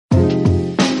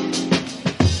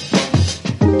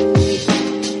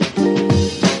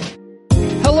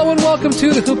Welcome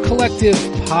to the Hoop Collective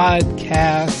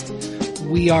podcast.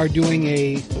 We are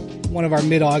doing one of our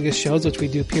mid-August shows, which we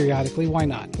do periodically. Why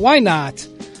not? Why not?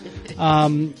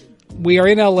 We are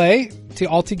in LA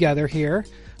all together here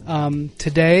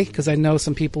today, because I know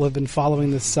some people have been following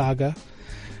this saga.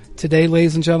 Today,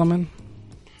 ladies and gentlemen,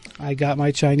 I got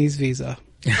my Chinese visa.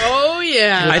 Oh,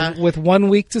 yeah. With 1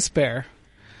 week to spare.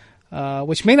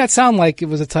 Which may not sound like it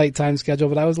was a tight time schedule,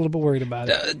 but I was a little bit worried about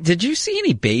it. Did you see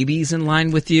any babies in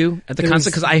line with you at the concert?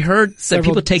 Because I heard that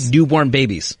people take newborn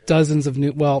babies. Dozens of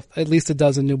at least a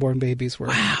dozen newborn babies were.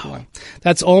 Wow.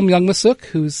 That's Youngmisuk,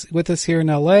 who's with us here in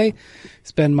LA.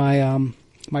 He's been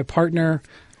my partner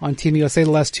on Team USA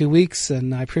the last 2 weeks,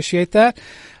 and I appreciate that.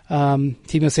 Team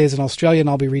USA is in Australia, and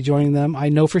I'll be rejoining them. I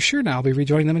know for sure now I'll be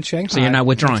rejoining them in Shanghai. So you're not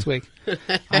withdrawing? Next week.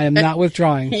 I am not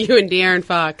withdrawing. You and De'Aaron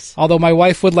Fox. Although my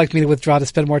wife would like me to withdraw to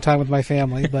spend more time with my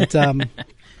family. But and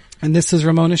this is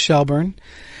Ramona Shelburne.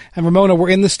 And Ramona, we're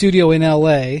in the studio in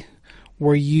LA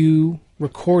where you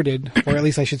recorded, or at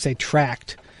least I should say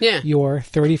tracked, your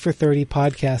 30 for 30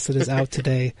 podcast that is out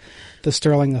today, The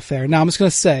Sterling Affair. Now I'm just going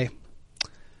to say,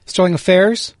 Sterling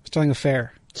Affairs? Sterling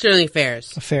Affair. Sterling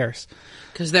Affairs. Affairs.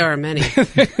 Because there are many.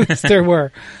 Yes, there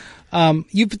were.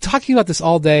 You've been talking about this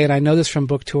all day, and I know this from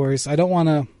book tours. I don't want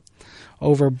to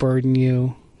overburden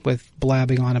you with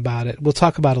blabbing on about it. We'll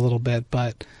talk about it a little bit,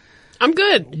 but... I'm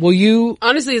good. Will you...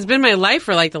 Honestly, it's been my life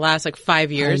for like the last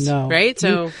 5 years, I know. right?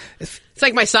 So it's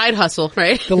like my side hustle,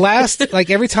 right? The last,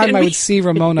 every time I would see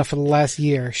Ramona for the last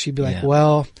year, she'd be like,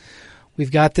 well... We've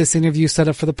got this interview set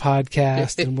up for the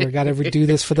podcast, and we've got to do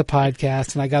this for the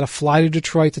podcast, and I got to fly to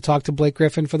Detroit to talk to Blake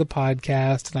Griffin for the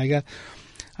podcast,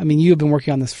 and you've been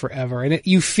working on this forever, and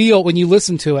you feel, when you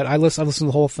listen to it, I listen to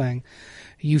the whole thing,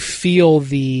 you feel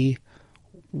the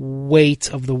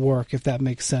weight of the work, if that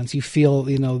makes sense. You feel,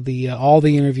 all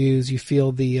the interviews, you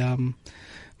feel the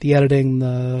editing,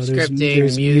 scripting,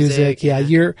 there's music. Yeah,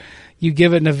 you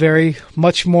give it in a very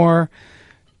much more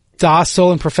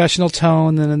docile and professional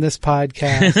tone than in this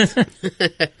podcast.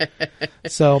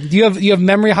 So, do you have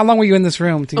memory? How long were you in this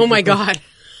room? Oh my God.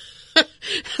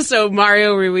 So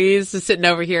Mario Ruiz is sitting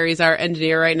over here. He's our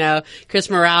engineer right now. Chris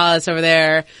Morales over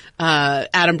there.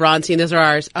 Adam Bronstein. Those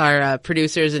are our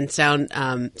producers and sound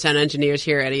engineers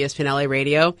here at ESPN LA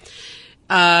Radio.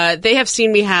 They have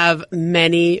seen me have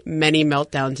many, many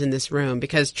meltdowns in this room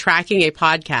because tracking a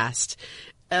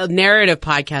narrative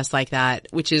podcast like that,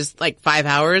 which is 5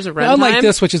 hours of runtime. Unlike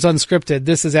this, which is unscripted,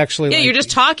 this is actually you're just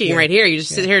talking right here. You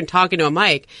just sit here and talking to a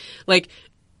mic.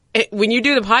 When you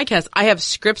do the podcast, I have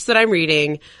scripts that I'm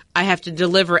reading. I have to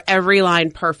deliver every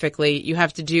line perfectly. You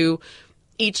have to do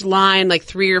each line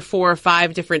 3 or 4 or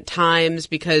 5 different times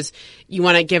because you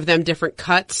want to give them different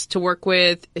cuts to work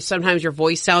with. Sometimes your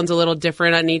voice sounds a little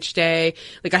different on each day.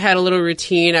 I had a little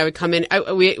routine. I would come in.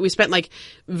 We spent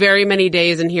very many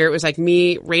days in here. It was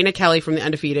me, Raina Kelly from The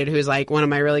Undefeated, who's one of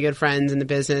my really good friends in the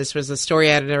business, was the story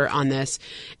editor on this.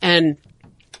 And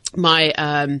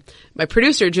my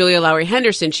producer, Julia Lowry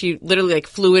Henderson, she literally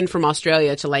flew in from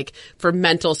Australia to for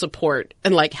mental support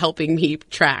and helping me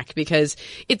track because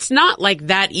it's not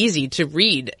that easy to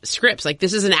read scripts.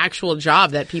 This is an actual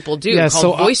job that people do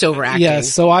called voiceover acting. Yeah,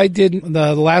 so I did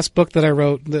the last book that I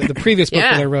wrote, the previous book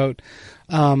that I wrote,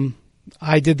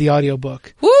 I did the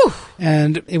audiobook. Woo!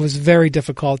 And it was very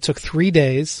difficult. It took 3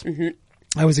 days. Mm-hmm.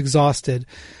 I was exhausted.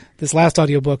 This last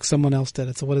audiobook, someone else did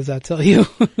it. So what does that tell you?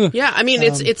 Yeah,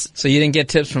 it's... So you didn't get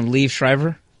tips from Liev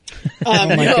Schreiber? Oh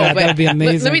my God, that would be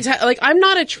amazing. Let me tell you, I'm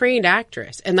not a trained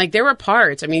actress. And there were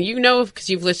parts, because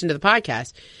you've listened to the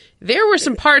podcast, there were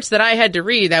some parts that I had to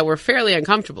read that were fairly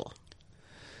uncomfortable.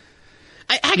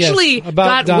 I actually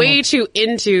got way too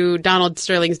into Donald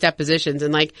Sterling's depositions,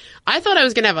 and I thought I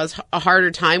was going to have a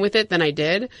harder time with it than I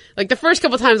did. The first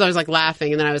couple times I was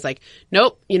laughing, and then I was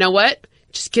nope, you know what?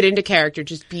 Just get into character.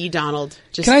 Just be Donald.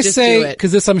 Can I say,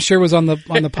 because this I'm sure was on the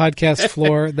podcast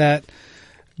floor, that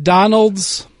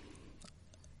Donald's,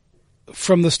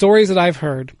 from the stories that I've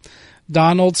heard,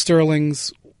 Donald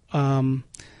Sterling's, how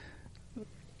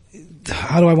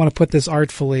do I want to put this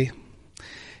artfully?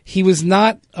 He was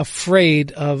not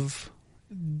afraid of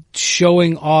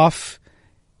showing off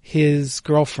his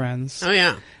girlfriends. Oh,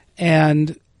 yeah.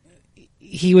 And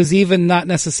he was even not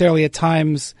necessarily at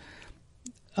times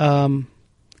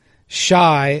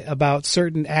shy about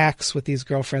certain acts with these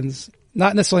girlfriends,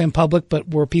 not necessarily in public, but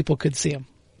where people could see him.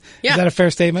 Yeah. Is that a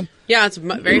fair statement? Yeah, it's a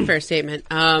very fair statement.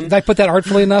 Did I put that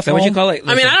artfully enough? Is that what you call it?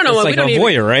 I don't know. It's we don't a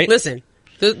voyeur, right? Listen,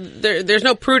 there's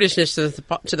no prudishness to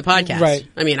the podcast. Right.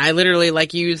 I literally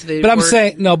use the But I'm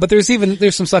saying, no, but there's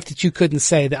some stuff that you couldn't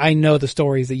say that I know the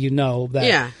stories that you know. That,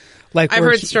 yeah. I've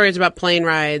heard stories about plane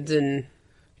rides and...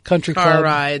 country car club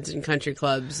rides and country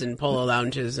clubs and polo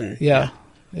lounges and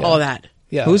all of that.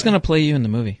 Yeah. Who's going to play you in the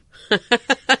movie?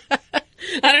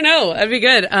 I don't know. That'd be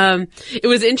good. It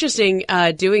was interesting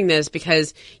doing this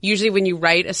because usually when you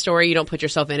write a story, you don't put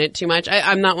yourself in it too much.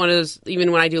 I'm not one of those,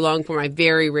 even when I do long form, I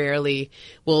very rarely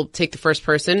will take the first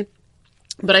person.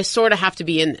 But I sort of have to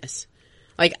be in this.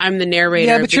 Like, I'm the narrator.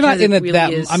 Yeah, but you're not in it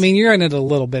really I mean, you're in it a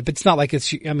little bit, but it's not like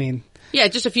it's, I mean. Yeah,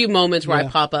 just a few moments where I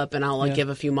pop up and I'll give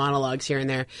a few monologues here and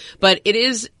there. But it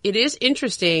is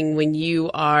interesting when you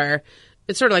are,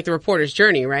 it's sort of like the reporter's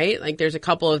journey, right? Like, there's a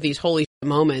couple of these holy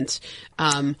moments.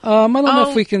 I don't know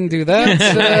if we can do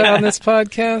that on this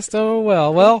podcast. Oh,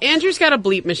 well. Andrew's got a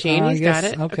bleep machine. He's got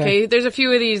it. Okay. There's a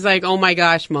few of these, like, oh my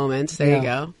gosh moments. There you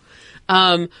go.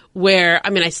 Where, I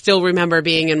mean, I still remember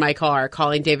being in my car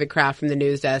calling David Kraft from the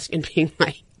news desk and being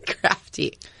like,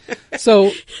 Crafty.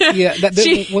 So, yeah,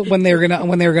 when they were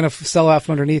gonna sell out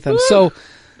from underneath them. So,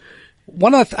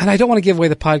 and I don't want to give away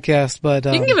the podcast, but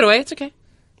you can give it away. It's okay.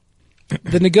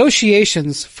 The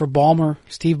negotiations for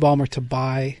Steve Ballmer, to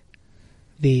buy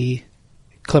the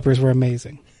Clippers were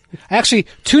amazing. Actually,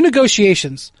 2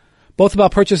 negotiations, both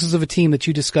about purchases of a team that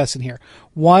you discuss in here.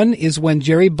 One is when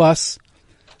Jerry Buss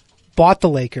bought the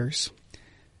Lakers,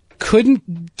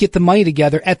 couldn't get the money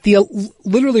together at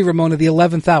literally, Ramona, the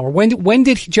 11th hour. When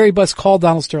did Jerry Buss call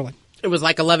Donald Sterling? It was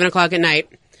like 11 o'clock at night.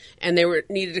 And they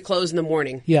needed to close in the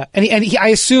morning. Yeah, and I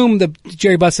assume that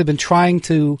Jerry Buss had been trying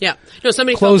to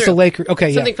somebody close the Lakers.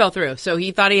 Okay, something fell through. So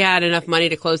he thought he had enough money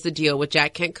to close the deal with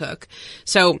Jack Kent Cooke.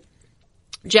 So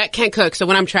Jack Kent Cooke. So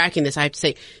when I'm tracking this, I have to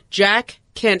say Jack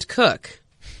Kent Cooke.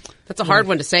 That's a hard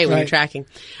one to say when you're tracking.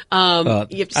 You have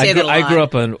to say that a lot. I grew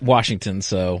up in Washington,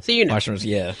 so you know.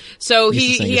 Washington, So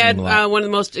he had one of the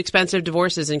most expensive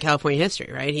divorces in California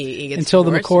history, right? He gets until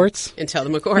the McCourts,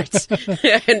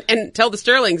 and tell the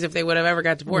Sterlings if they would have ever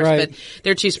got divorced, but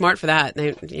they're too smart for that.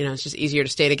 It's just easier to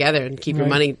stay together and keep your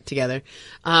money together.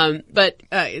 But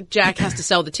Jack has to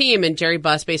sell the team, and Jerry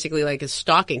Buss basically is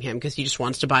stalking him because he just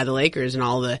wants to buy the Lakers and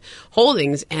all the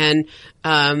holdings, and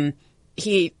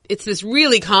it's this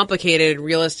really complicated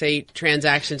real estate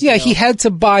transaction. Yeah, he had to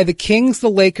buy the Kings,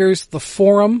 the Lakers, the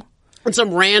Forum. And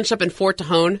some ranch up in Fort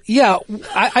Tejon. Yeah,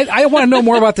 I want to know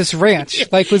more about this ranch.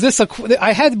 Was this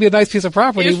I had to be a nice piece of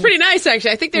property. It was pretty nice,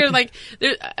 actually. I think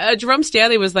Jerome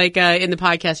Stanley was in the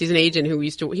podcast, he's an agent who he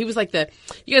was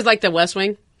you guys like the West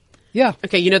Wing? Yeah.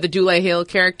 Okay, you know the Dule Hill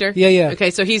character? Yeah.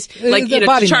 Okay, so he's man.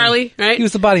 Charlie, right? He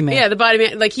was the body man. Yeah, the body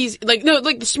man. He's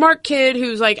the smart kid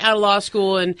who's out of law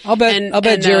school and I'll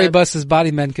bet Jerry Buss's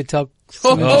body men could tell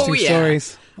some interesting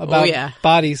stories about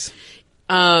bodies.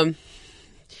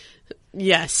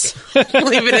 Yes.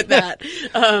 Leave it at that.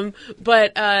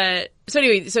 So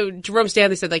anyway, so Jerome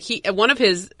Stanley said one of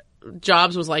his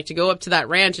jobs was to go up to that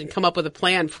ranch and come up with a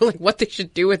plan for what they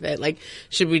should do with it.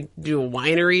 Should we do a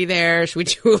winery there? Should we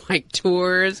do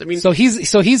tours? I mean, so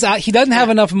he's out. He doesn't have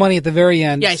enough money at the very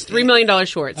end. Yeah, he's $3 million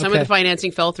short. Some of the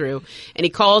financing fell through, and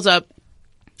he calls up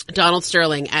Donald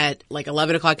Sterling at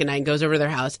 11 o'clock at night and goes over to their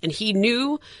house. And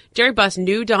Jerry Buss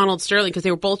knew Donald Sterling because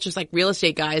they were both just real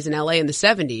estate guys in LA in the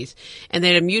 70s. And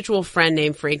they had a mutual friend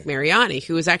named Frank Mariani,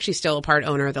 who was actually still a part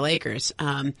owner of the Lakers.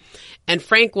 And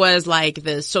Frank was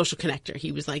the social connector.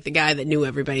 He was the guy that knew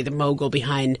everybody, the mogul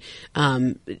behind,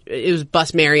 it was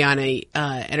Buss Mariani,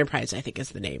 Enterprise, I think is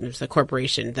the name. It was the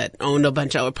corporation that owned a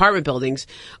bunch of apartment buildings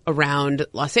around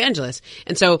Los Angeles.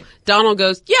 And so Donald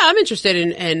goes, yeah, I'm interested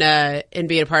in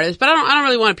being a part of this, but I don't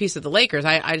really want a piece of the Lakers.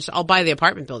 I'll buy the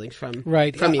apartment buildings from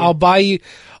you. I'll buy you.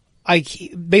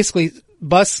 Basically,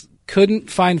 Buss couldn't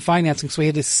find financing, so he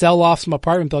had to sell off some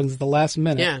apartment buildings at the last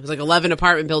minute. Yeah, it was 11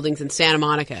 apartment buildings in Santa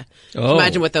Monica.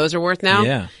 Imagine what those are worth now.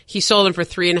 Yeah. He sold them for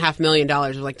 $3.5 million.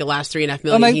 It was the last $3.5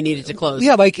 million he needed to close.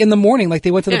 Yeah, in the morning,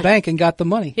 they went to the bank and got the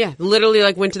money. Yeah, literally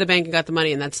went to the bank and got the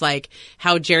money, and that's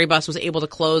how Jerry Buss was able to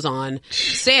close on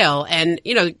sale. And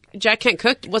Jack Kent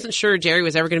Cooke wasn't sure Jerry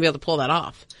was ever going to be able to pull that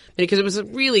off because it was a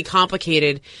really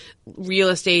complicated real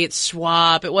estate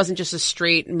swap. It wasn't just a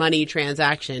straight money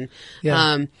transaction.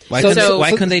 Yeah. Why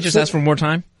couldn't they just ask for more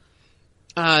time?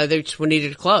 They just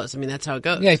needed to close. I mean, that's how it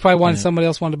goes. Yeah, he probably wanted somebody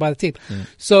else wanted to buy the team. Yeah.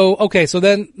 So okay, so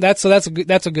then that's a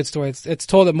good story. It's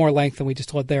told at more length than we just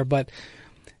told there. But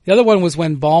the other one was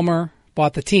when Ballmer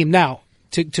bought the team. Now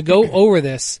to go over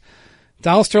this,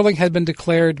 Donald Sterling had been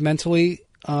declared mentally.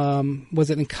 Was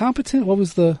it incompetent? What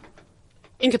was the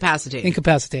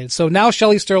Incapacitated. So now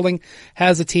Shelley Sterling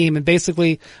has a team, and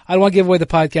basically, I don't want to give away the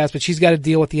podcast, but she's got to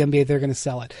deal with the NBA. They're going to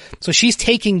sell it. So she's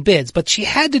taking bids, but she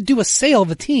had to do a sale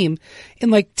of a team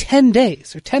in 10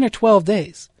 days or 10 or 12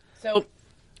 days. So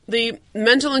the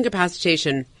mental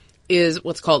incapacitation is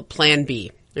what's called Plan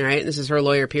B. All right. This is her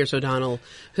lawyer, Pierce O'Donnell.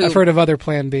 Who, I've heard of other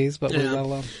Plan Bs, but leave that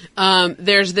alone.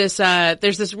 There's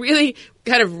this really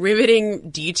kind of riveting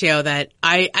detail that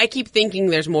I keep thinking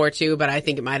there's more to, but I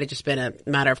think it might have just been a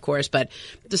matter of course. But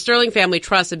the Sterling Family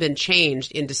Trust had been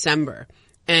changed in December.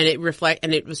 And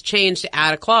it was changed to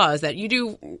add a clause that you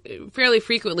do fairly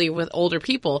frequently with older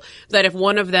people, that if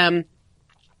one of them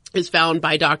is found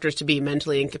by doctors to be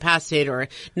mentally incapacitated or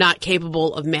not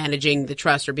capable of managing the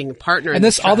trust or being a partner.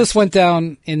 And all this went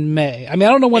down in May. I mean,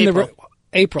 I don't know when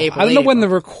April. I don't know when the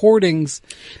recordings.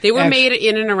 They were made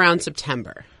in and around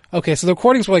September. Okay, so the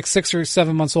recordings were like 6 or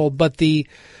 7 months old, but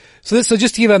so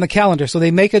just to give it on the calendar, so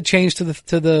they make a change to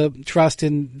the trust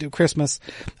in Christmas,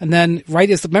 and then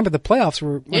remember the playoffs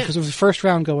were because it was the first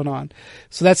round going on,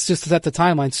 so that's just to set the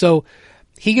timeline. So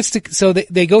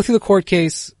they go through the court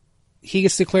case. He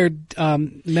gets declared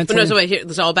mentally. So wait, here,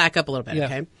 I'll back up a little bit. Yeah.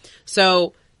 Okay,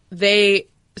 so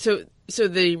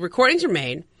the recordings are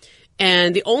made,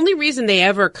 and the only reason they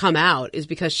ever come out is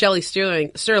because Shelley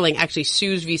Sterling actually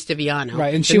sues V. Stiviano,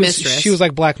 right? And she was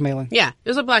like blackmailing. Yeah, it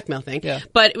was a blackmail thing. Yeah,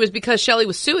 but it was because Shelley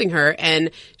was suing her,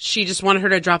 and she just wanted her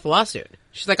to drop the lawsuit.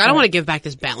 She's like, I don't want to give back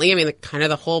this Bentley. I mean, kind of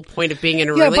the whole point of being in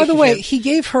a relationship. Yeah. By the way, he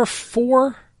gave her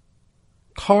 4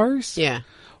 cars. Yeah.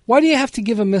 Why do you have to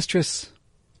give a mistress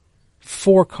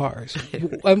 4 cars?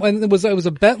 And it was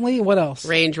a Bentley. What else?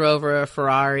 Range Rover, a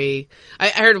Ferrari. I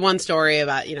heard one story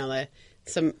about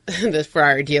the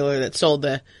Ferrari dealer that sold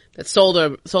him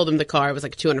the car. It was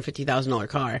like a $250,000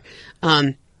 car.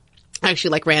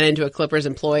 Actually ran into a Clippers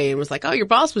employee and was like, "Oh, your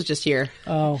boss was just here."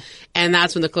 Oh, and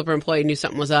that's when the Clipper employee knew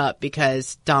something was up,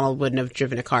 because Donald wouldn't have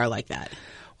driven a car like that.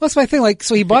 Well, that's my thing.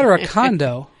 So he bought her a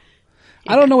condo.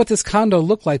 Yeah. I don't know what this condo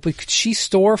looked like, but could she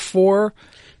store 4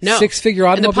 6-figure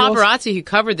automobiles? And the paparazzi who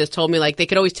covered this told me they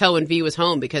could always tell when V was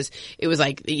home, because it was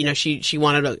she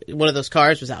wanted one of those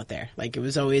cars was out there. It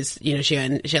was always, she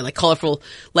had colorful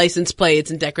license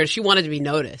plates and decorated. She wanted to be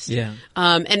noticed. Yeah.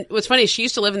 And what's funny is she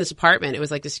used to live in this apartment. It was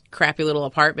this crappy little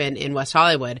apartment in West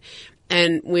Hollywood.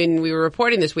 And when we were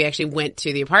reporting this, we actually went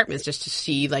to the apartments just to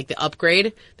see the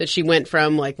upgrade that she went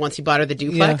from once he bought her the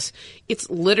duplex. Yeah. It's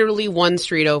literally 1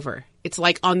 street over. It's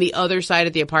on the other side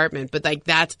of the apartment, but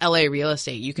that's LA real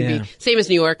estate. You can be same as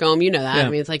New York home, you know that. Yeah. I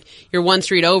mean, it's you're 1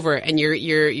 street over, and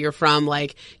you're from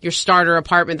your starter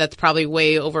apartment that's probably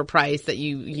way overpriced, that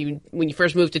you when you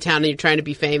first moved to town and you're trying to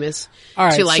be famous, all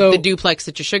right, to the duplex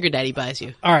that your sugar daddy buys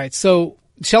you. All right, so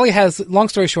Shelley has, long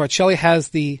story short, Shelley has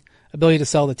the ability to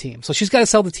sell the team, so she's got to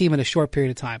sell the team in a short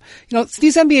period of time.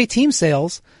 These NBA team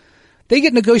sales, they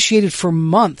get negotiated for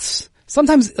months.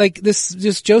 Sometimes,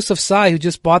 just Joseph Tsai, who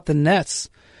just bought the Nets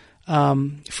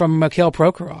from Mikhail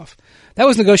Prokhorov, that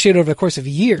was negotiated over the course of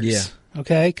years. Yeah.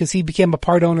 Okay, because he became a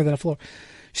part owner then a floor.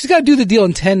 She's got to do the deal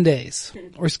in 10 days,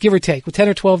 or give or take, with 10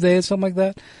 or 12 days, something like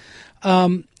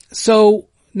that. So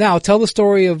now tell the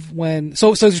story of when.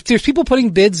 So there's people putting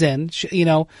bids in.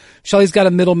 Shelley's got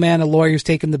a middleman, a lawyer who's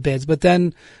taking the bids. But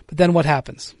then what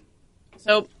happens?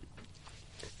 So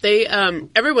they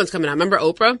everyone's coming out. Remember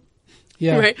Oprah?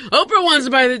 Yeah. Right. Oprah wants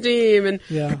to buy the team, and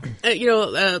yeah.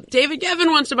 David Gavin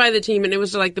wants to buy the team, and it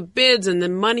was the bids and the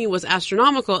money was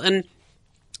astronomical. And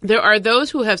there are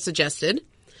those who have suggested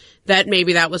that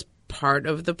maybe that was part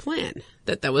of the plan,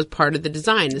 that was part of the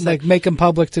design. It's make them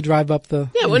public to drive up the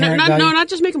not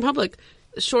just make them public.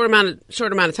 Short amount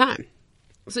of time.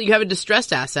 So you have a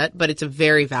distressed asset, but it's a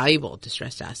very valuable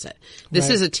distressed asset. This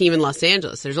is a team in Los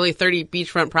Angeles. There's only 30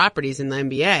 beachfront properties in the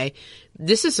NBA.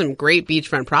 This is some great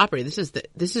beachfront property. This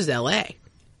is LA.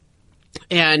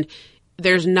 And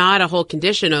there's not a whole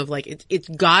condition of it's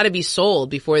got to be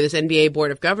sold before this NBA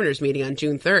Board of Governors meeting on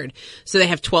June 3rd. So they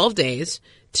have 12 days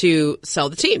to sell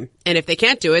the team. And if they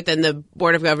can't do it, then the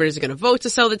Board of Governors are going to vote to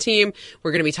sell the team.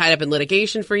 We're going to be tied up in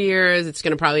litigation for years. It's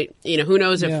going to probably, who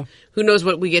knows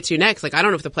what we get to next. I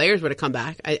don't know if the players would have come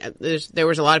back. There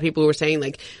was a lot of people who were saying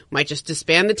might just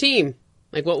disband the team.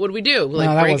 What would we do? No,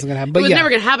 that wasn't going to happen. But it was never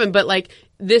going to happen. But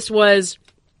this was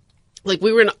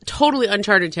we were in totally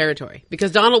uncharted territory,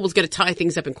 because Donald was going to tie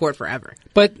things up in court forever.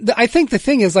 But I think the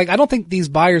thing is, I don't think these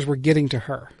buyers were getting to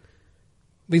her.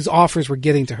 These offers were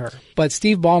getting to her, but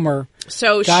Steve Ballmer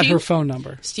got her phone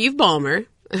number. Steve Ballmer,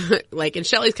 and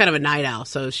Shelley's kind of a night owl,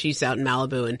 so she's out in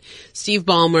Malibu, and Steve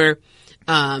Ballmer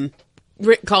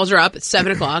calls her up at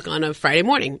 7:00 on a Friday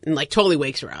morning and totally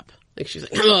wakes her up. She's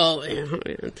like, hello,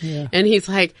 yeah. And he's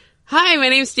like, hi, my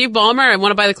name's Steve Ballmer. I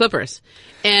want to buy the Clippers.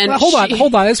 And hold on.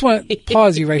 I just want to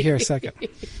pause you right here a second.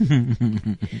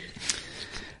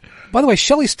 By the way,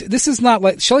 Shelley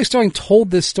Sterling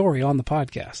told this story on the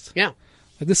podcast. Yeah.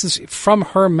 This is from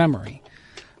her memory.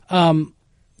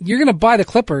 You're going to buy the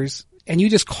Clippers. and you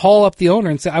just call up the owner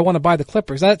and say, I want to buy the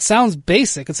Clippers. That sounds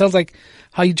basic. It sounds like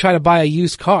how you try to buy a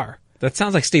used car. That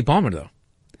sounds like Steve Ballmer, though.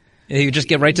 You just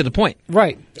get right to the point.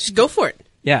 Right. Just go for it.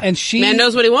 Yeah. And man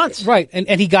knows what he wants. Right.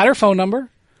 And he got her phone number.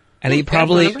 And he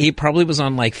probably was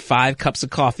on like 5 cups of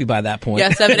coffee by that point.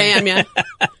 Yeah, 7 a.m., yeah.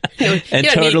 And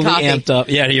totally amped up.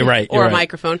 Yeah, you're right. Or a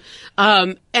microphone.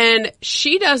 And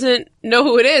she doesn't know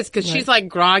who it is because she's like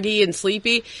groggy and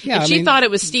sleepy. Yeah, and she thought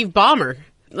it was Steve Ballmer.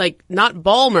 Like, not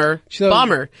Ballmer,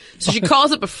 Ballmer. So she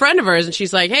calls up a friend of hers and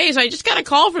she's like, hey, so I just got a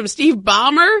call from Steve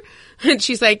Ballmer. And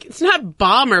she's like, it's not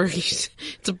Ballmer. It's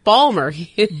a Ballmer.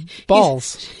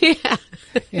 Balls. Yeah.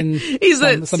 He's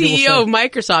the CEO of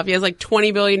Microsoft. He has like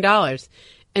 $20 billion. And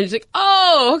he's like,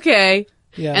 oh, okay.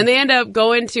 Yeah. And they end up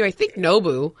going to, I think,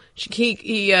 Nobu.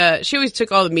 She always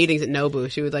took all the meetings at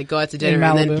Nobu. She would like go out to dinner.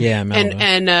 Malibu.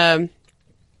 And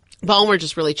Ballmer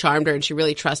just really charmed her and she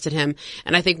really trusted him.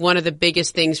 And I think one of the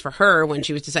biggest things for her when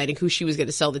she was deciding who she was going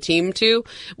to sell the team to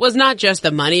was not just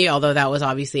the money, although that was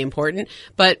obviously important,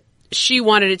 but she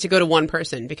wanted it to go to one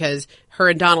person because her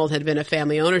and Donald had been a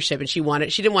family ownership and she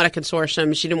didn't want a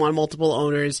consortium. She didn't want multiple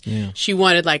owners. Yeah. She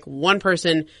wanted like one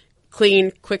person,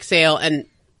 clean, quick sale. And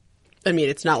I mean,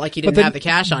 it's not like you didn't have the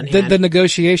cash on hand. The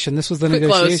negotiation, this was the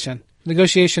negotiation. Close.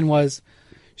 Negotiation was,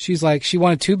 she's like, she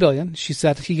wanted $2 billion.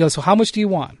 He goes, so how much do you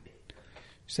want?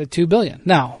 She said $2 billion.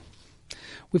 Now,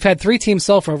 we've had 3 teams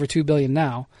sell for over $2 billion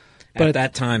now. But at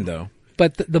that time, though.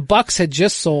 But the Bucks had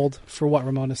just sold for what,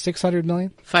 Ramona? $600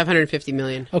 million? $550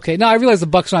 million. Okay. Now I realize the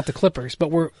Bucks are not the Clippers, but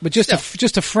just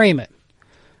to frame it.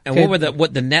 And okay.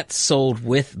 What the Nets sold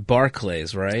with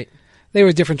Barclays, right? They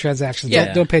were different transactions.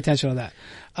 Yeah. Don't pay attention to that.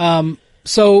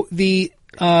 So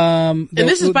and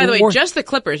this is, by the way, just the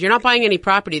Clippers. You're not buying any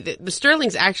property. The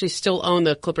Sterlings actually still own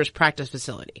the Clippers practice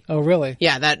facility. Oh, really?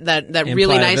 Yeah, that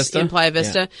really nice in Playa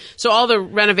Vista. Yeah. So all the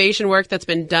renovation work that's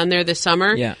been done there this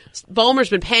summer, Ballmer's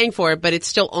been paying for it, but it's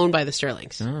still owned by the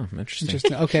Sterlings. Oh,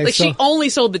 interesting. Okay, like she only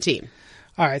sold the team.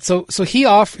 All right, so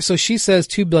she says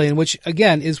 $2 billion, which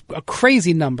again is a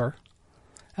crazy number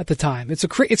at the time. It's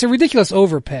a ridiculous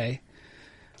overpay.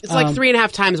 It's like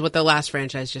 3.5 times what the last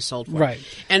franchise just sold for. Right.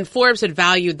 And Forbes had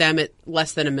valued them at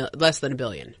less than $1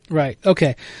 billion. Right.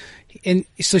 Okay. And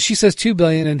so she says $2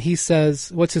 billion and he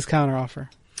says, what's his counteroffer?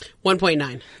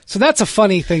 1.9. So that's a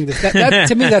funny thing. That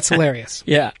to me, that's hilarious.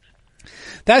 Yeah.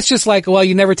 That's just like, well,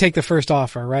 you never take the first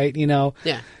offer, right? Yeah.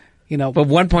 But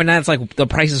 1.9, it's like the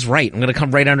price is right. I'm going to come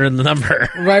right under the number.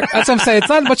 Right. That's what I'm saying. It's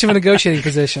not much of a negotiating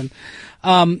position.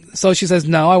 So she says,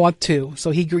 no, I want 2.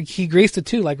 So he agrees to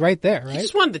 2, like right there, right? He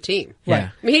just wanted the team. Right.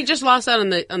 I mean, he just lost out on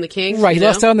the Kings. Right. He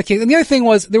lost out on the Kings. And the other thing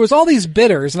was, there was all these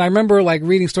bidders, and I remember like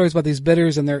reading stories about these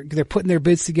bidders and they're putting their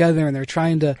bids together and they're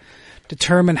trying to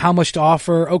determine how much to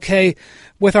offer. Okay.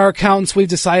 With our accountants, we've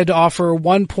decided to offer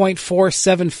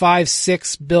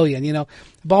 $1.4756 billion.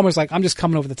 Ballmer's like, I'm just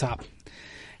coming over the top.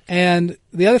 And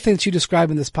the other thing that you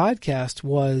described in this podcast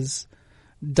was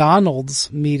Donald's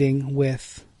meeting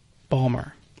with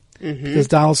Ballmer. Mm-hmm. Because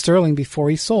Donald Sterling, before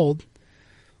he sold,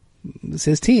 was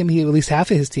his team. At least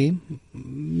half of his team,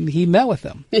 he met with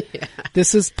them. Yeah.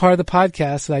 This is part of the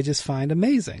podcast that I just find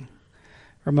amazing.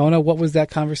 Ramona, what was that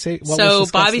conversation? So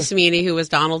Bobby Samini, who was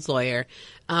Donald's lawyer,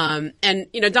 and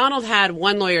Donald had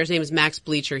one lawyer. His name was Max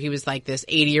Bleacher. He was like this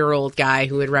 80-year-old guy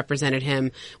who had represented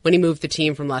him when he moved the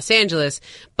team from Los Angeles.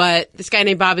 But this guy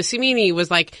named Bobby Samini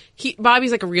was like,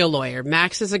 Bobby's like a real lawyer.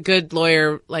 Max is a good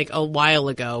lawyer like a while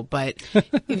ago, but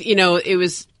it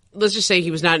was. Let's just say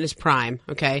he was not in his prime,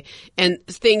 okay? And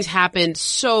things happened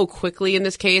so quickly in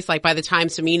this case. Like, by the time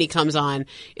Samini comes on,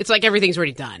 it's like everything's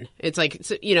already done. It's like,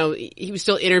 he was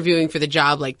still interviewing for the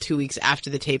job like 2 weeks after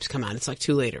the tapes come out. It's like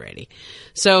too late already.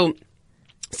 So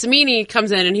Samini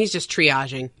comes in and he's just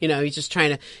triaging. He's just trying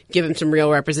to give him some real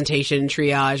representation,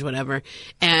 triage, whatever.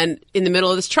 And in the middle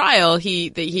of this trial,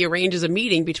 he arranges a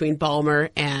meeting between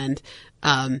Ballmer and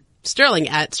Sterling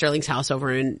at Sterling's house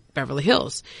over in Beverly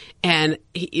Hills. And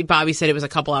Bobby said it was a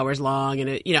couple hours long,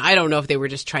 and I don't know if they were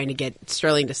just trying to get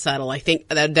Sterling to settle. I think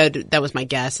that was my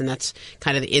guess, and that's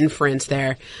kind of the inference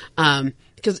there.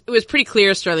 Because it was pretty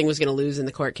clear Sterling was going to lose in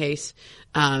the court case.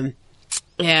 And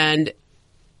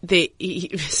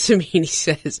Samini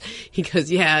says, he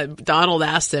goes, yeah, Donald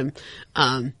asked him,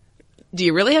 do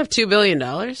you really have $2 billion?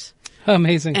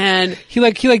 Amazing. And he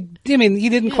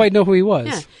didn't quite know who he was.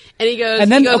 Yeah. And he goes,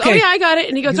 oh yeah, I got it.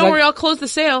 And he goes, don't worry, I'll close the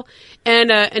sale.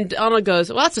 And Donald goes,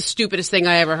 well, that's the stupidest thing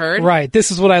I ever heard. Right. This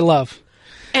is what I love.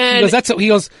 And he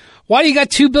goes, why do you got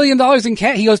 $2 billion in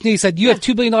cash? He said, you have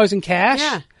 $2 billion in cash?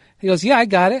 Yeah. He goes, yeah, I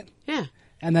got it. Yeah.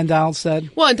 And then Donald said,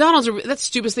 well, and Donald's that's the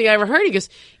stupidest thing I ever heard. He goes,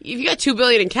 if you got $2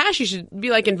 billion in cash, you should be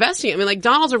like investing. I mean, like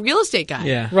Donald's a real estate guy.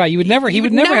 Yeah. Right. He would never have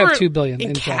 $2 billion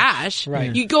in cash.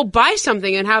 Right. You go buy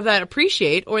something and have that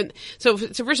appreciate. So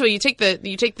first of all, you take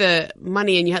the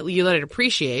money and you let it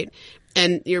appreciate.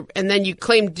 And then you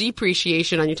claim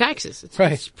depreciation on your taxes. It's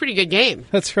a pretty good game.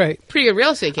 That's right. Pretty good real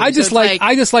estate game. I just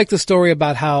like the story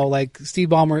about how like Steve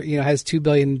Ballmer, has $2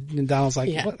 billion and Donald's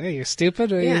like, what? Hey, you're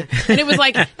stupid. And it was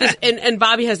like this, and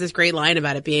Bobby has this great line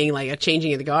about it being like a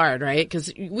changing of the guard, right? Because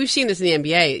we've seen this in the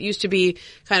NBA. It used to be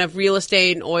kind of real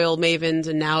estate and oil mavens,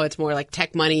 and now it's more like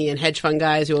tech money and hedge fund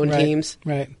guys who own teams.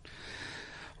 Right.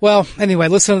 Well, anyway,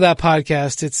 listen to that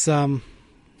podcast. It's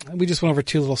we just went over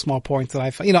two little small points that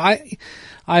I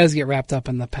always get wrapped up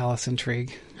in the Palace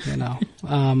intrigue.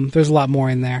 There's a lot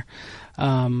more in there.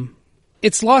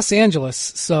 It's Los Angeles,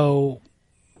 so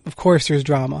of course there's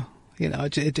drama.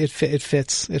 It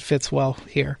fits well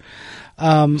here.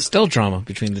 Still drama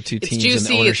between the two teams juicy, and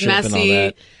the ownership it's messy, and all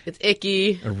that. it's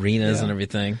icky. Arenas and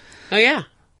everything. Oh yeah.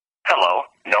 Hello,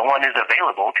 no one is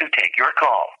available to take your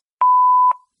call.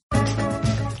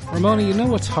 Ramona, you know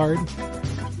what's hard?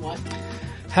 What?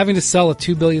 Having to sell a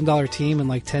 $2 billion team in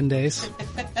like 10 days.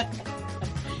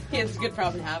 Yeah, it's a good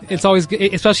problem to have. It's always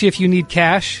good, especially if you need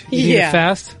cash. You need it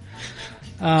fast.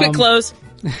 Quick close.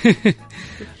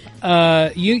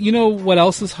 You know what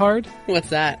else is hard?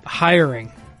 What's that?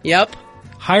 Hiring. Yep.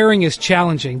 Hiring is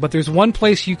challenging, but there's one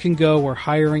place you can go where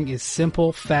hiring is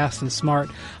simple, fast, and smart.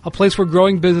 A place where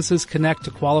growing businesses connect to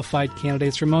qualified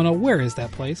candidates. Ramona, where is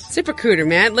that place? ZipRecruiter,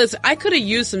 man. Listen, I could have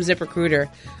used some ZipRecruiter.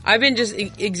 I've been just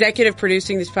executive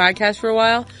producing this podcast for a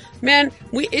while. Man,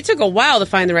 it took a while to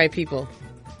find the right people.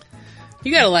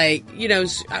 You gotta I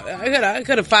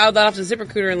could have filed that off to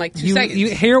ZipRecruiter in like 2 seconds.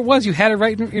 Here it was. You had it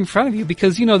right in front of you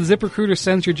because, the ZipRecruiter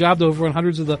sends your job to over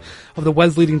hundreds of the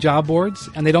Wes leading job boards,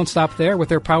 and they don't stop there. With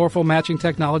their powerful matching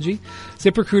technology,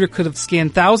 ZipRecruiter could have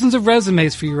scanned thousands of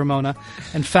resumes for you, Ramona,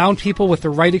 and found people with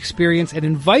the right experience and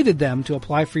invited them to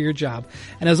apply for your job.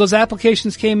 And as those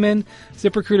applications came in,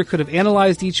 ZipRecruiter could have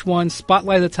analyzed each one,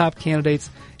 spotlighted the top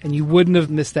candidates, and you wouldn't have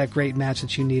missed that great match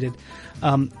that you needed.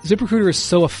 ZipRecruiter is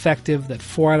so effective that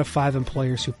 4 out of 5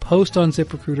 employers who post on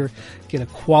ZipRecruiter get a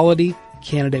quality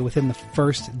candidate within the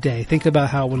first day. Think about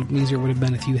how easier it would have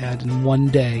been if you had in one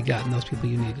day gotten those people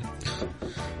you needed.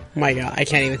 My God, I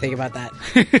can't even think about that.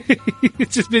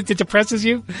 It depresses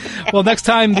you? Well, next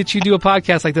time that you do a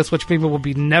podcast like this, which maybe will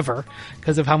be never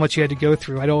because of how much you had to go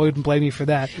through, I wouldn't blame you for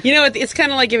that. It's kind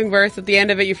of like giving birth. At the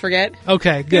end of it, you forget.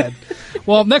 Okay, good.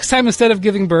 Well, next time, instead of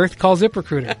giving birth, call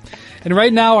ZipRecruiter. And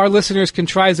right now, our listeners can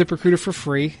try ZipRecruiter for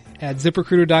free at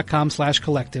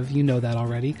ZipRecruiter.com/collective. You know that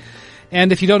already.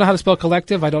 And if you don't know how to spell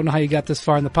collective, I don't know how you got this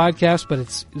far in the podcast, but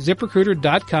it's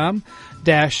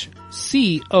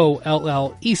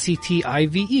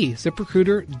ZipRecruiter.com-COLLECTIVE.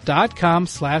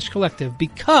 ZipRecruiter.com/collective,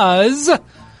 because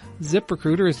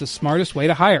ZipRecruiter is the smartest way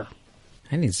to hire.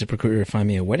 I need ZipRecruiter to find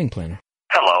me a wedding planner.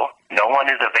 Hello, no one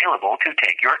is available to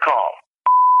take your call.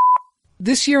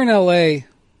 This year in LA,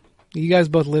 you guys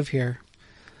both live here.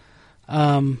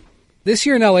 This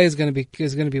year in LA is going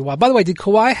to be wild. By the way, did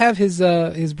Kawhi have his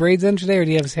braids in today, or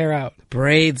did he have his hair out?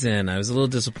 Braids in. I was a little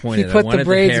disappointed. He put the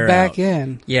braids back out.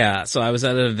 in. Yeah. So I was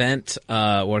at an event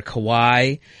where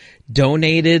Kawhi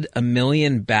donated 1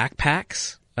 million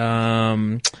backpacks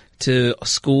to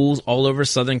schools all over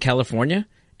Southern California,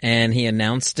 and he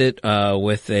announced it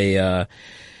with a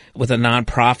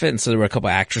nonprofit, and so there were a couple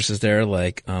actresses there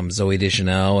like Zooey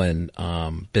Deschanel and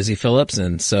Busy Phillips,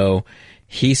 and so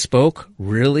he spoke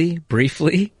really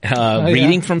briefly,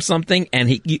 reading from something, and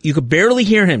you could barely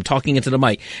hear him talking into the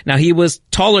mic. Now, he was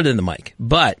taller than the mic,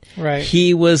 but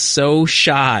he was so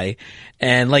shy.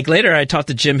 And like later, I talked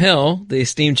to Jim Hill, the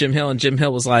esteemed Jim Hill, and Jim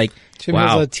Hill was like, Jim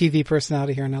Hill's a TV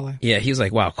personality here in LA. Yeah, he was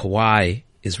like, wow, Kawhi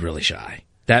is really shy.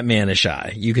 That man is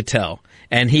shy. You could tell.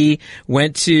 And he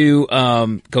went to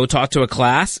go talk to a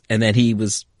class, and then he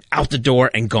was out the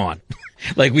door and gone.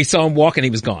 Like, we saw him walk and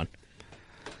he was gone.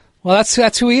 Well,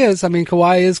 that's who he is. I mean,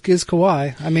 Kawhi is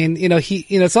Kawhi. I mean,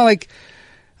 it's not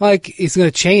like he's going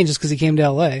to change just because he came to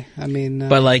LA. I mean,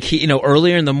 but like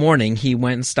earlier in the morning, he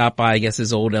went and stopped by, I guess,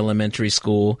 his old elementary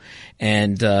school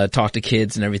and talked to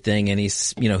kids and everything. And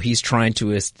he's trying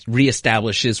to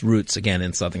reestablish his roots again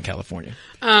in Southern California.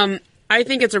 I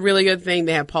think it's a really good thing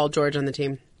they have Paul George on the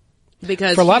team,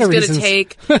 because for a lot he's of going to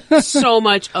take so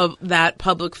much of that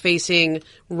public facing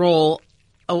role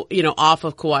off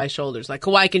of Kawhi's shoulders. Like,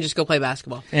 Kawhi can just go play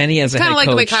basketball. And he has a head coach. Kind of like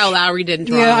the way Kyle Lowry did in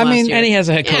Toronto last year. And he has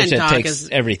a head coach that takes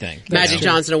everything. Magic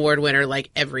Johnson Award winner, like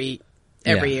every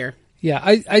year. Yeah,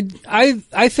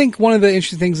 I think one of the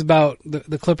interesting things about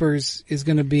the Clippers is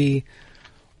going to be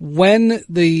when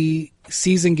the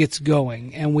season gets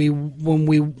going and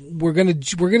we're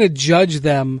gonna judge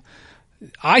them,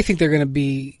 I think they're gonna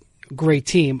be a great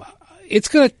team. It's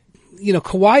gonna,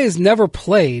 Kawhi has never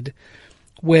played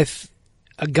with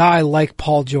a guy like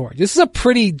Paul George. This is a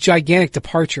pretty gigantic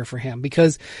departure for him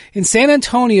because in San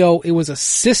Antonio it was a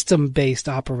system-based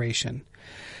operation.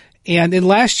 And in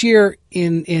last year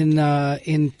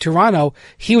in Toronto,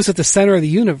 he was at the center of the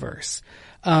universe.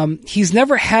 He's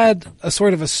never had a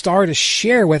sort of a star to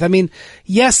share with. I mean,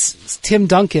 yes, Tim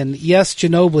Duncan, yes,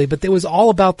 Ginobili, but it was all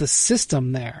about the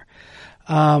system there.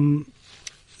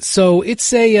 So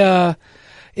it's going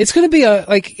to be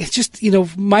it's just,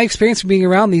 my experience from being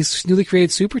around these newly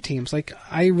created super teams. Like,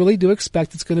 I really do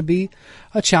expect it's going to be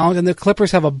a challenge. And the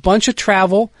Clippers have a bunch of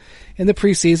travel in the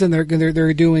preseason.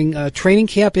 They're doing a training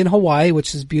camp in Hawaii,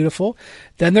 which is beautiful.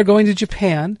 Then they're going to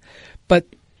Japan, but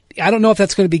I don't know if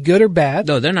that's going to be good or bad.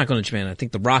 No, they're not going to Japan. I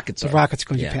think the Rockets are. The Rockets are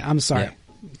going to Japan. I'm sorry.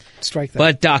 Yeah. Strike that.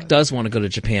 But Doc does want to go to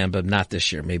Japan, but not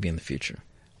this year, maybe in the future.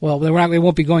 Well, they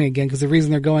won't be going again because the reason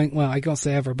they're going, well, I don't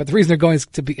say ever, but the reason they're going is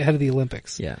to be ahead of the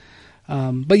Olympics. Yeah.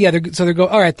 But yeah, they're going,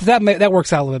 all right, that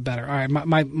works out a little bit better. All right.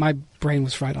 My brain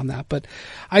was right on that. But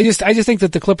I just think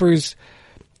that the Clippers,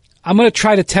 I'm going to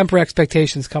try to temper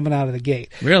expectations coming out of the gate.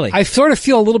 Really? I sort of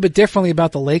feel a little bit differently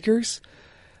about the Lakers.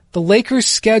 The Lakers'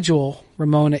 schedule,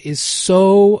 Ramona, is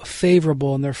so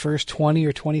favorable in their first 20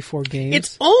 or 24 games.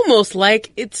 It's almost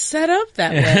like it's set up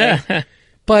that way.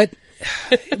 But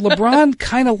LeBron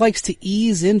kind of likes to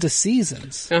ease into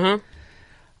seasons. Uh-huh.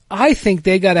 I think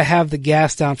they got to have the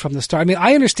gas down from the start. I mean,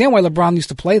 I understand why LeBron used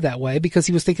to play that way because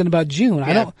he was thinking about June. Yeah.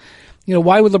 I don't,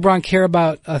 why would LeBron care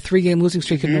about a 3-game losing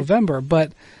streak in November?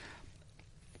 But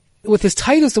with as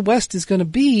tight as the West is going to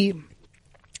be,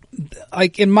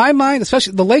 like in my mind,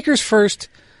 especially the Lakers' first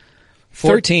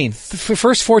 14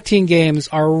 games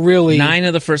are really 9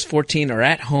 of the first 14 are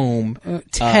at home.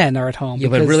 10 are at home. Yeah,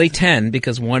 but really 10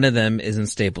 because one of them is in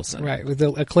Staples Center. Right, with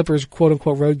the Clippers quote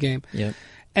unquote road game. Yep.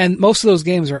 And most of those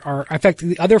games are in fact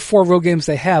the other 4 road games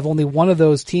they have, only one of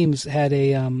those teams had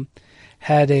made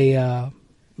the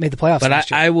playoffs.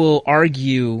 But I will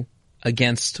argue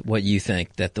against what you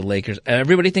think that the Lakers,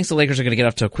 everybody thinks the Lakers are going to get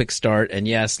off to a quick start. And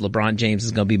yes, LeBron James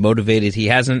is going to be motivated. He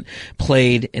hasn't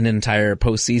played an entire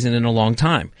postseason in a long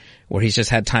time where he's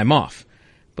just had time off.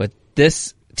 But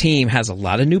this team has a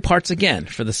lot of new parts again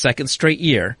for the second straight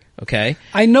year. Okay.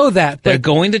 I know that. But they're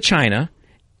going to China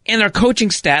and their coaching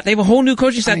staff, they have a whole new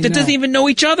coaching staff that doesn't even know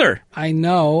each other. I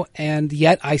know. And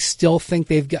yet I still think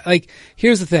they've got,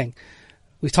 here's the thing.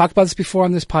 We've talked about this before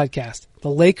on this podcast. The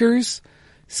Lakers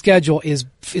schedule is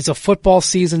a football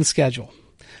season schedule.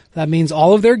 That means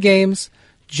all of their games,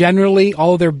 generally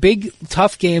all of their big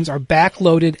tough games are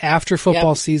backloaded after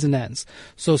football season ends.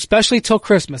 So especially till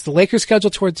Christmas. The Lakers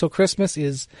schedule till Christmas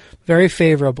is very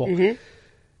favorable. Mm-hmm.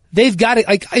 They've got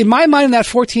it, in my mind in that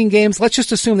 14 games, let's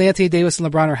just assume that Anthony Davis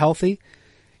and LeBron are healthy.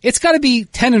 It's gotta be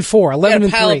 10-4, 11-3.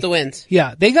 Pile up the wins.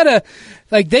 Yeah. They gotta,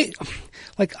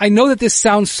 I know that this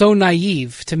sounds so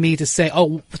naive to me to say,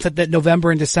 that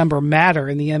November and December matter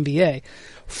in the NBA.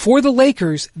 For the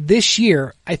Lakers this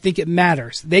year, I think it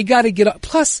matters. They got to get up.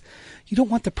 Plus, you don't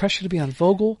want the pressure to be on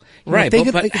Vogel. Right.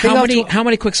 But how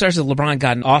many quick starts has LeBron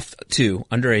gotten off to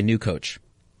under a new coach?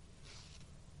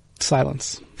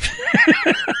 Silence.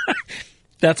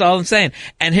 That's all I'm saying.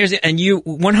 And you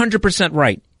 100%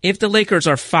 right. If the Lakers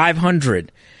are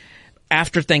 500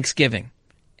 after Thanksgiving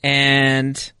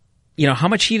and how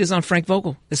much heat is on Frank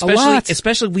Vogel?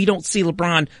 Especially we don't see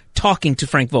LeBron talking to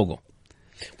Frank Vogel.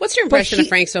 What's your impression of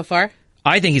Frank so far?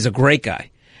 I think he's a great guy.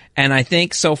 And I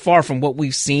think so far from what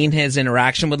we've seen, his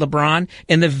interaction with LeBron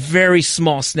and the very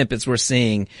small snippets we're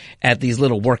seeing at these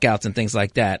little workouts and things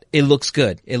like that, it looks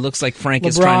good. It looks like Frank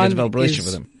is trying to develop a relationship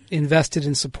with him. Invested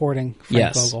in supporting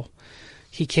Frank Vogel.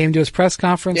 He came to his press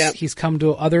conference. Yep. He's come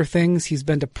to other things. He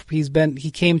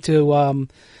came to,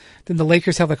 then the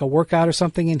Lakers have like a workout or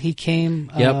something, and he came,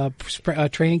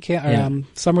 training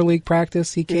camp, summer league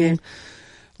practice. He came.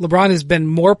 Mm-hmm. LeBron has been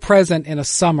more present in a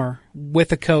summer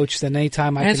with a coach than any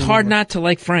time I can remember. And it's hard not to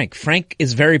like Frank. Frank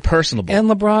is very personable. And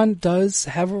LeBron does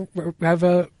have a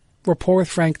rapport with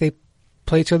Frank. They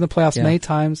played each other in the playoffs many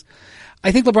times.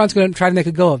 I think LeBron's going to try to make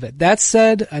a go of it. That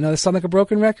said, I know this sounds like a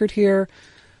broken record here.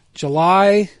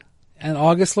 July and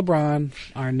August LeBron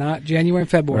are not January and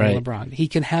February LeBron. He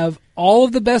can have all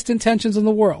of the best intentions in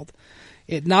the world.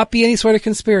 It not be any sort of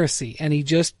conspiracy, and he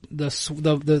just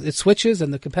it switches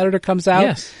and the competitor comes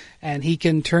out, and he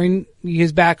can turn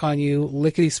his back on you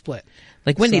lickety split.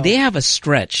 Like Wendy, they have a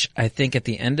stretch. I think at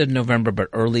the end of November, but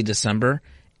early December,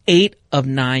 8 of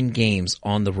 9 games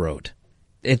on the road.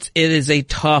 It is a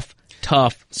tough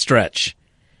stretch,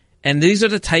 And these are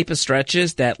the type of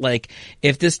stretches that, like,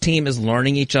 if this team is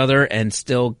learning each other and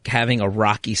still having a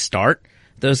rocky start,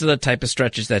 those are the type of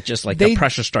stretches that just, like, the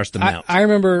pressure starts to mount. I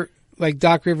remember, like,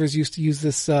 Doc Rivers used to use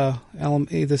this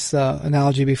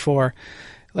analogy before.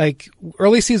 Like,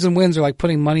 early season wins are like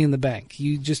putting money in the bank.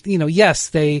 You just,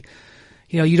 yes,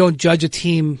 you don't judge a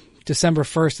team December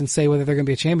 1st and say whether they're going to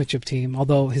be a championship team,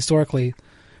 although historically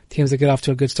teams that get off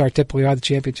to a good start typically are the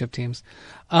championship teams.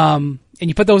 And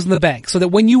you put those in the bank so that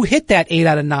when you hit that 8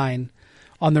 out of 9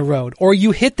 on the road, or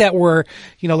you hit that where,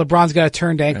 LeBron's got a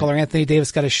turned ankle or Anthony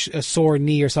Davis got a sore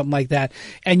knee or something like that,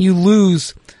 and you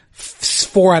lose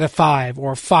 4 out of 5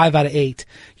 or 5 out of 8,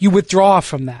 you withdraw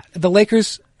from that. The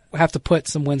Lakers have to put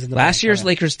some wins in the bank. Last year's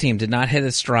Lakers team did not hit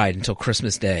its stride until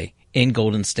Christmas Day in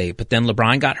Golden State, but then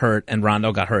LeBron got hurt and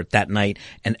Rondo got hurt that night,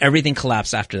 and everything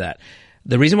collapsed after that.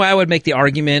 The reason why I would make the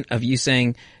argument of you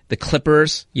saying the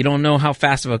Clippers, you don't know how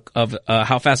fast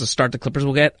how fast a start the Clippers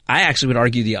will get, I actually would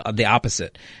argue the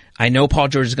opposite. I know Paul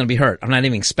George is going to be hurt. I'm not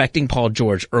even expecting Paul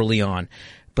George early on.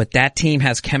 But that team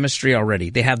has chemistry already.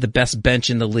 They have the best bench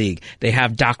in the league. They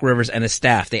have Doc Rivers and his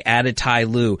staff. They added Ty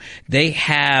Lue. They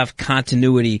have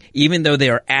continuity, even though they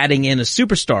are adding in a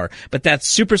superstar. But that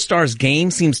superstar's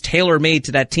game seems tailor-made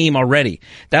to that team already.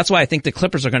 That's why I think the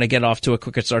Clippers are going to get off to a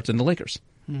quicker start than the Lakers.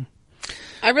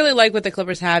 I really like what the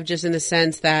Clippers have, just in the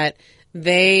sense that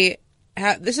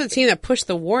this is a team that pushed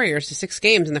the Warriors to 6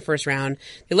 games in the first round.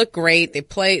 They look great. They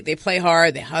play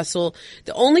hard. They hustle.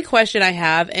 The only question I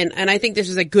have, and I think this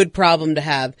is a good problem to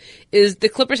have, is the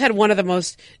Clippers had one of the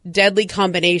most deadly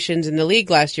combinations in the league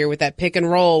last year with that pick and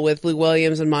roll with Lou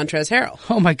Williams and Montrezl Harrell.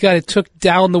 Oh my God. It took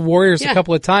down the Warriors a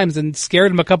couple of times and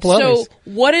scared them a couple others.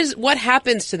 So what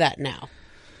happens to that now?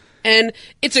 And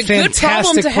it's a good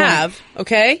problem to have.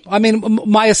 Okay. I mean,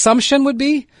 my assumption would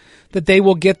be that they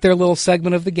will get their little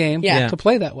segment of the game to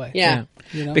play that way. Yeah.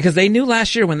 Because they knew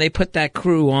last year when they put that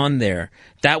crew on there,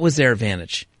 that was their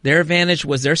advantage. Their advantage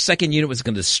was their second unit was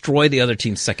going to destroy the other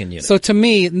team's second unit. So to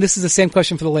me, and this is the same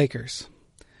question for the Lakers,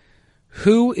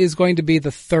 who is going to be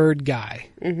the third guy?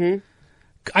 Mm-hmm.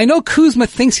 I know Kuzma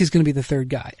thinks he's going to be the third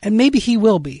guy, and maybe he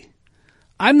will be.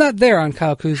 I'm not there on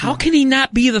Kyle Kuzma. How can he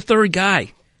not be the third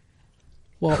guy?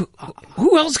 Well,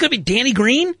 who else is going to be Danny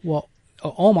Green? Well,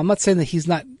 I'm not saying that he's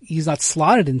not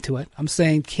slotted into it. I'm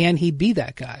saying, can he be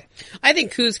that guy? I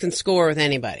think Kuz can score with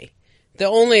anybody. I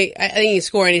think he can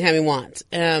score anytime he wants.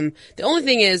 The only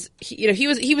thing is, he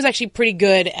was actually pretty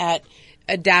good at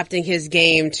adapting his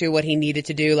game to what he needed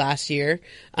to do last year.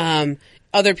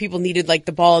 Other people needed like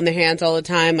the ball in their hands all the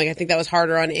time. Like I think that was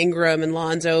harder on Ingram and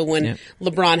Lonzo when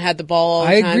LeBron had the ball all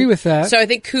the time. I agree with that. So I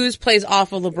think Kuz plays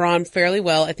off of LeBron fairly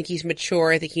well. I think he's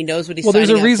mature. I think he knows what he's signing up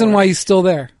for. Well, there's a reason why he's still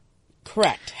there.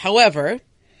 Correct. However,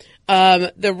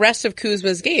 the rest of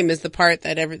Kuzma's game is the part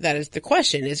that is the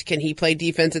question: is can he play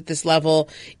defense at this level?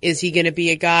 Is he going to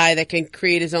be a guy that can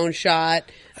create his own shot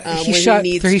he shot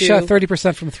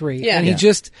 30% from 3. Yeah, and he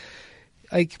just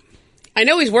like. I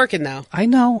know he's working though. I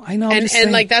know.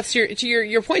 And like that's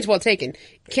your point's well taken.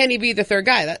 Can he be the third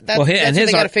guy? That's what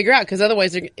they got to figure out, because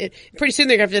otherwise, pretty soon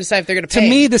they're going to have to decide if they're going to pay. To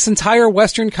me, this entire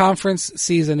Western Conference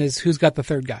season is who's got the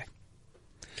third guy.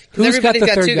 Who's got the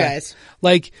third guy? Guys.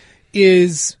 Like, you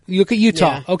look at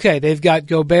Utah. Yeah. Okay, they've got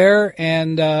Gobert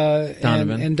and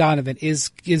Donovan. And Donovan.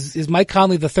 Is Mike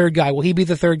Conley the third guy? Will he be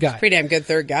the third guy? Pretty damn good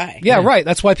third guy. Yeah, right.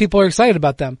 That's why people are excited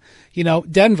about them.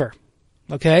 Denver.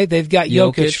 Okay, they've got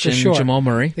Jokic for sure. Jamal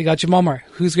Murray. They got Jamal Murray.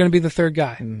 Who's going to be the third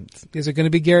guy? Is it going to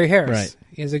be Gary Harris? Right.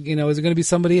 Is it going to be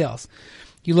somebody else?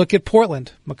 You look at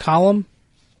Portland, McCollum,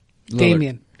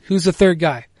 Damian. Who's the third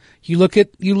guy? You look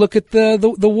at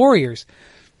the Warriors.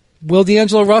 Will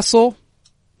D'Angelo Russell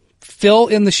fill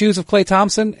in the shoes of Klay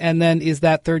Thompson? And then is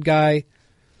that third guy?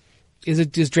 Is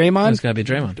Draymond? It's got to be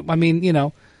Draymond. I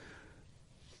mean,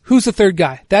 who's the third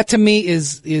guy? That to me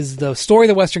is the story of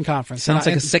the Western Conference. Sounds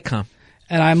like a sitcom.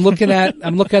 And I'm looking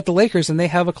at the Lakers, and they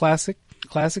have a classic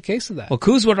case of that. Well,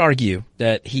 Kuz would argue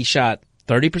that he shot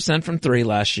 30% from 3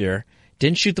 last year,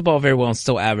 didn't shoot the ball very well, and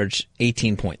still averaged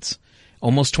 18 points.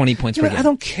 Almost 20 points per game. I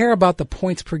don't care about the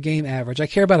points per game average. I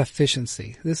care about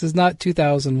efficiency. This is not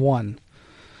 2001.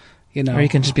 Or you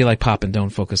can just be like Pop and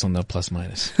don't focus on the plus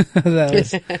minus.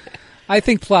 I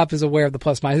think Plop is aware of the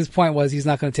plus minus. His point was he's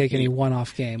not going to take any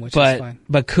one-off game, which is fine.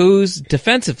 But Kuz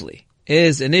defensively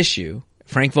is an issue.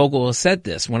 Frank Vogel has said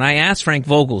this. When I asked Frank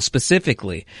Vogel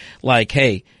specifically, like,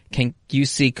 hey, can you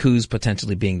see Kuz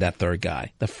potentially being that third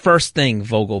guy? The first thing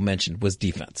Vogel mentioned was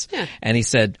defense. Yeah. And he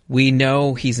said, we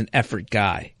know he's an effort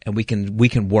guy, and we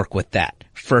can work with that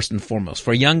first and foremost.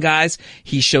 For young guys,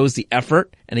 he shows the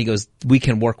effort, and he goes, we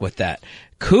can work with that.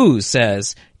 Kuz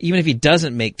says, even if he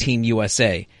doesn't make Team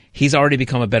USA, he's already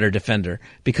become a better defender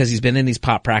because he's been in these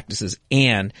pop practices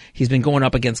and he's been going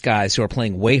up against guys who are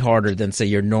playing way harder than, say,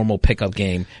 your normal pickup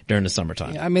game during the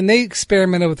summertime. Yeah, I mean, they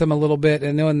experimented with him a little bit,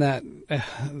 and knowing that,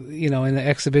 in the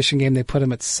exhibition game, they put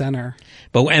him at center.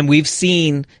 And we've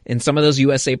seen in some of those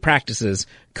USA practices,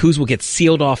 Kuz will get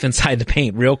sealed off inside the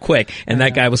paint real quick, and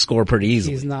that guy will score pretty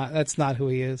easily. That's not who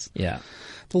he is. Yeah.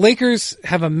 The Lakers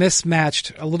have a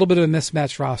little bit of a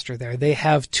mismatched roster there. They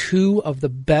have two of the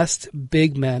best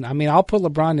big men. I mean, I'll put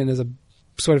LeBron in as a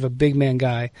sort of a big man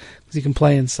guy because he can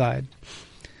play inside.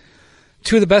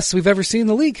 Two of the best we've ever seen in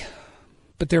the league.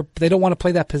 But they don't want to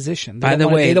play that position. They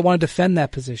don't want to defend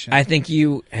that position. I think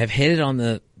you have hit it on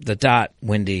the dot,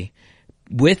 Wendy.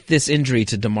 With this injury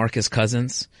to DeMarcus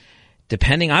Cousins,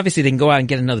 obviously they can go out and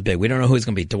get another big. We don't know who it's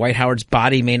going to be. Dwight Howard's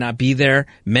body may not be there.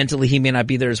 Mentally, he may not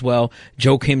be there as well.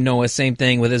 Joakim Noah, same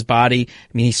thing with his body.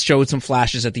 I mean, he showed some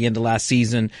flashes at the end of last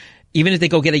season. Even if they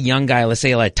go get a young guy, let's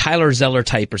say like Tyler Zeller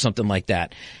type or something like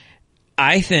that,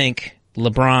 I think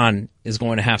LeBron is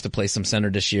going to have to play some center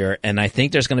this year, and I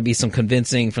think there's going to be some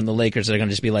convincing from the Lakers that are going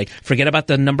to just be like, forget about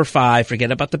the number 5,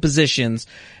 forget about the positions.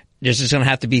 There's just going to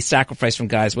have to be sacrifice from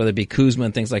guys, whether it be Kuzma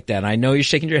and things like that. And I know you're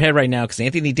shaking your head right now because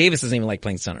Anthony Davis doesn't even like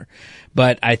playing center,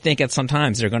 but I think at some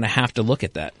times they're going to have to look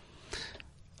at that.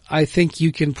 I think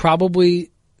you can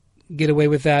probably get away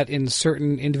with that in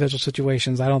certain individual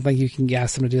situations. I don't think you can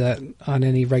ask them to do that on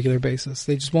any regular basis.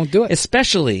 They just won't do it.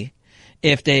 Especially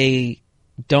if they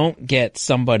don't get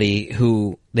somebody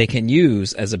who they can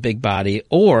use as a big body,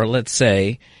 or let's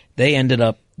say they ended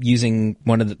up using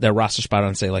one of their roster spot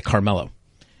on, say, like Carmelo.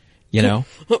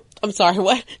 I'm sorry,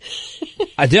 what?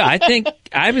 I do. I think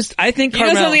Carmelo. You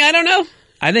know something I don't know?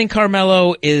 I think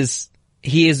Carmelo his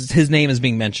name is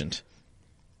being mentioned.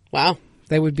 Wow.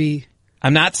 That would be.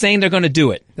 I'm not saying they're going to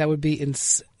do it. That would be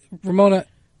Ramona,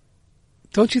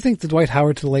 don't you think the Dwight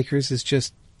Howard to the Lakers is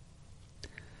just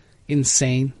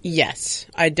insane? Yes.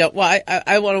 I don't. Well,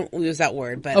 I won't use that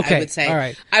word, but okay, I would say all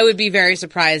right. I would be very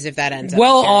surprised if that ends up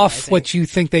well off what you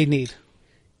think they need.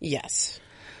 Yes.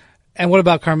 And what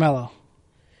about Carmelo?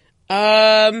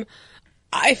 I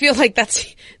feel like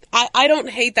I don't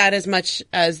hate that as much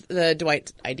as the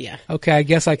Dwight idea. Okay, I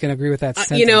guess I can agree with that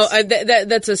sentence.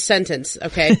 That's a sentence,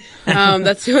 okay?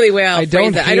 That's the only way I'll phrase that. I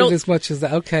don't hate it as much as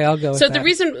that. Okay, I'll go with that. So the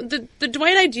reason, the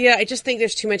Dwight idea, I just think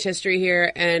there's too much history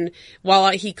here, and while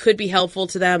he could be helpful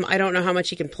to them, I don't know how much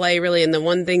he can play, really, and the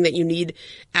one thing that you need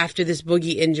after this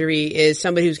Boogie injury is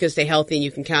somebody who's going to stay healthy and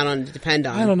you can count on to depend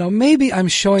on. I don't know, maybe I'm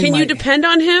showing Can you depend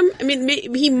on him? I mean,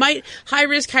 he might, high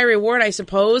risk, high reward, I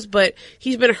suppose, but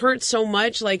he's been hurt so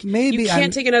much, like, maybe you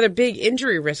can't take another big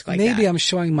injury risk like that. Maybe I'm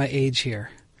showing my age here.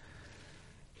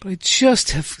 But I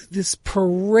just have this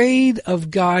parade of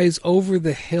guys over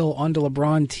the hill onto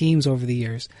LeBron teams over the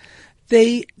years.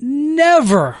 They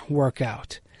never work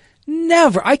out.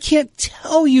 Never. I can't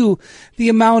tell you the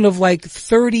amount of like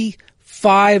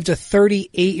 35 to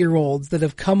 38-year-olds that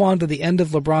have come onto the end of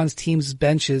LeBron's team's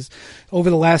benches over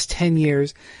the last 10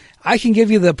 years. I can give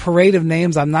you the parade of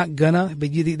names. I'm not gonna,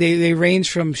 but they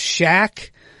range from Shaq,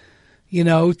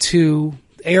 to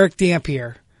Eric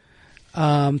Dampier,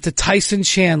 to Tyson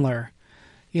Chandler,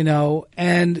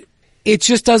 and it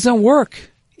just doesn't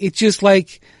work. It's just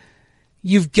like,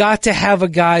 you've got to have a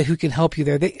guy who can help you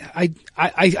there.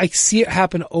 I see it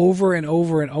happen over and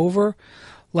over and over.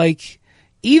 Like,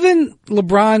 even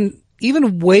LeBron,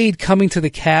 even Wade coming to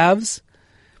the Cavs,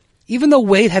 even though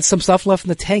Wade had some stuff left in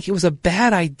the tank, it was a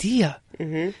bad idea.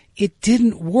 Mm-hmm. It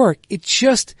didn't work. It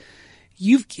just,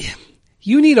 you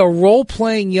need a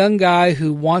role-playing young guy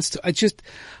who wants to,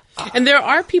 and there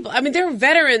are people, there are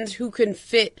veterans who can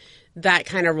fit that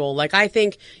kind of role. Like, I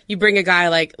think you bring a guy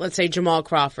like, let's say, Jamal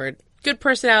Crawford. Good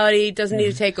personality, doesn't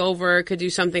need to take over, could do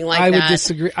something like that. I would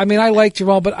disagree. I like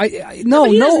Jamal, but he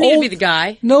doesn't need to be the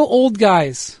guy. No old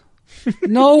guys.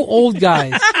 No old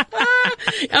guys.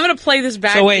 I'm going to play this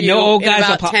back. So wait, to you no old in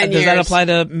guys. About 10 does years.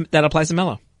 that apply to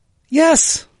Melo?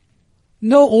 Yes.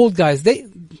 No old guys. They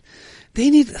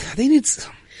need.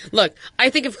 Look,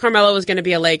 I think if Carmelo was going to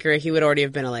be a Laker, he would already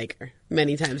have been a Laker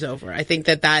many times over. I think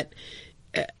that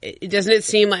doesn't it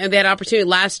seem like they had opportunity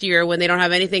last year when they don't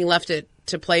have anything left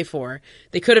to play for.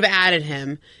 They could have added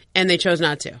him, and they chose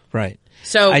not to. Right.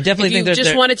 So I definitely if you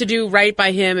just wanted to do right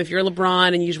by him, if you're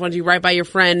LeBron and you just want to do right by your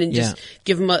friend and just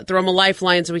throw him a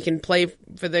lifeline so he can play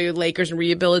for the Lakers and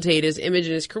rehabilitate his image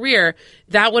and his career,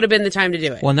 that would have been the time to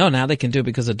do it. Well, no, now they can do it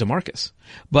because of DeMarcus.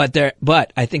 But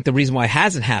I think the reason why it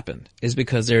hasn't happened is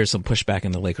because there's some pushback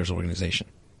in the Lakers organization.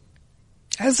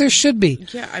 As there should be.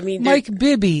 Yeah, Mike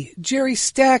Bibby, Jerry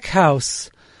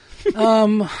Stackhouse.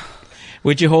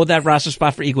 Would you hold that roster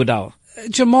spot for Iguodala?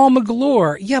 Jamal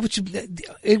McGlure. Yeah, but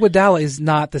Iguodala is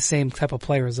not the same type of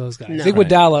player as those guys. No.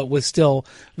 Iguodala was still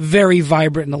very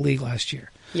vibrant in the league last year.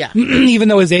 Yeah. Even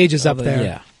though his age is up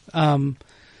there. Yeah.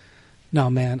 No,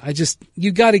 man.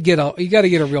 You got to get a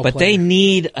real But player. they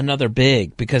need another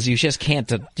big because you just can't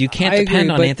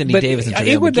depend on Anthony Davis and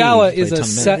JaVale Iguodala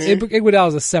McGee. Iguodala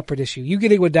is a separate issue. You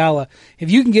get Iguodala.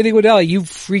 If you can get Iguodala, you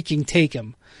freaking take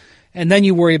him. And then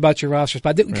you worry about your roster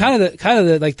spot. Right. Kind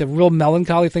of the real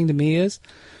melancholy thing to me is,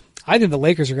 I think the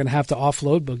Lakers are going to have to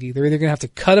offload Boogie. They're either going to have to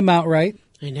cut him outright.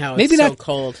 I know. Maybe it's not so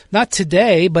cold. Not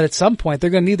today, but at some point they're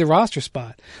going to need the roster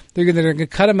spot. They're going to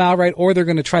cut him outright, or they're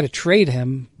going to try to trade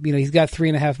him. You know, he's got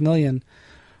 $3.5 million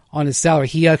on his salary.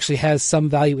 He actually has some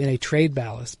value in a trade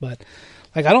ballast, but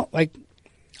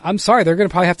I'm sorry, they're going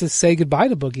to probably have to say goodbye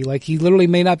to Boogie. Like, he literally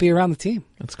may not be around the team.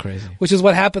 That's crazy. Which is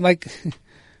what happened. Like,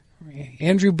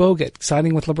 Andrew Bogut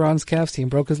signing with LeBron's Cavs team,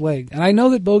 broke his leg. And I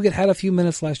know that Bogut had a few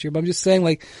minutes last year, but I'm just saying,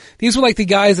 like, these were like the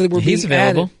guys that were He's being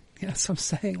available. added. Yeah, that's what I'm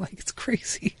saying. Like, it's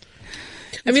crazy.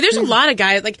 I mean, there's a lot of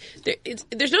guys, like,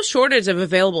 there's no shortage of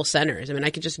available centers. I mean, I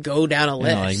could just go down a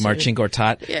list. Like Marcin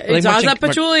Gortat. Yeah, Zaza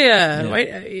Pachulia.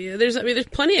 Right? There's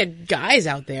plenty of guys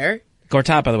out there.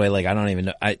 Gortat, by the way, like, I don't even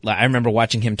know. I remember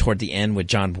watching him toward the end with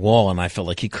John Wall, and I felt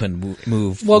like he couldn't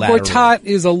move. Well, laterally.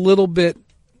 Gortat's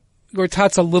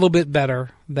a little bit better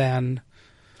than.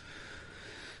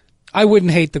 I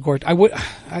wouldn't hate the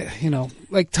Gortat.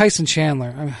 Like Tyson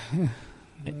Chandler.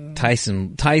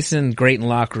 Tyson, great in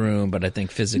locker room, but I think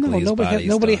physically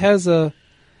nobody has a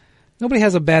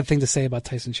bad thing to say about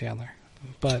Tyson Chandler,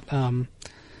 but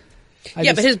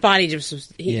but his body just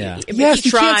was. He you tried.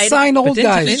 Can't sign old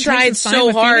guys. He tried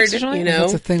so hard. You know,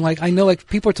 that's the thing. Like, I know, like,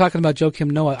 people are talking about Joakim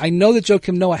Noah. I know that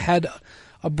Joakim Noah had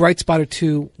a bright spot or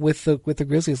two with the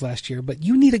Grizzlies last year, but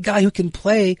you need a guy who can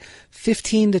play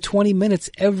 15 to 20 minutes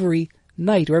every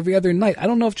night or every other night. I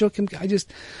don't know if Joakim.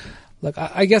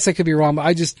 I guess I could be wrong, but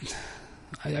I just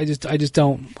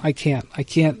don't. I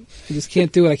just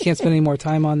can't do it. I can't spend any more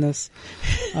time on this.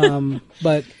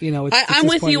 But I'm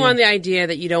with you on the idea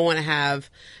that you don't want to have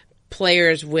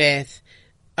players with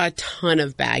a ton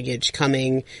of baggage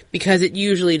coming, because it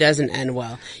usually doesn't end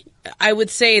well. I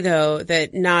would say, though,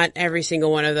 that not every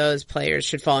single one of those players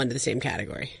should fall into the same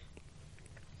category.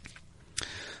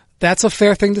 That's a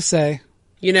fair thing to say.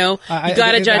 You know, you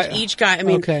got to judge each guy. I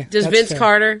mean, does Vince fair.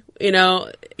 Carter,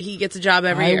 he gets a job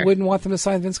every year. I wouldn't want them to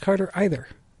sign Vince Carter either.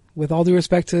 With all due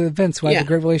respect to Vince, who I have a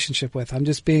great relationship with. I'm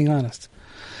just being honest.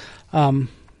 Well,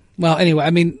 anyway, I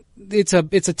mean, it's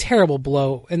a terrible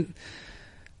blow. And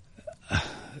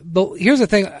but here's the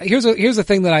thing. Here's the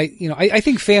thing that I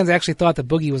think fans actually thought that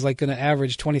Boogie was like going to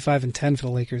average 25 and 10 for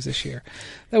the Lakers this year.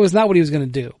 That was not what he was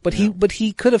going to do. But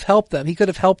he could have helped them. He could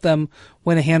have helped them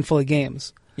win a handful of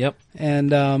games. Yep.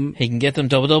 And he can get them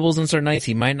double-doubles on certain nights.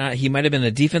 He might have been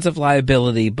a defensive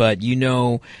liability, but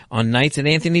on nights that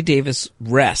Anthony Davis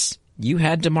rests, you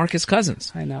had DeMarcus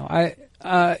Cousins. I know. I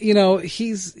know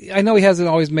he hasn't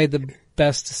always made the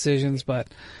best decisions, but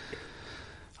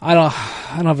I don't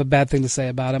have a bad thing to say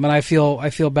about him. And I feel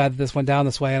bad that this went down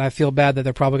this way, and I feel bad that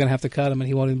they're probably going to have to cut him and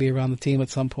he won't even be around the team at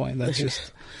some point. That's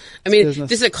just I mean, business.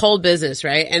 This is a cold business,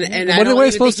 right? And what I don't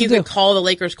even think you could call the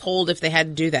Lakers cold if they had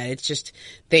to do that. It's just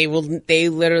they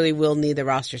literally will need the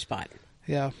roster spot.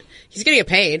 Yeah. He's going to get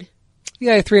paid.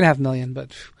 Yeah, $3.5 million,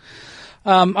 but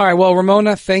all right, well,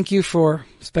 Ramona, thank you for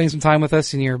spending some time with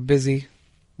us, and you're busy,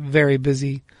 very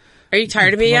busy. Are you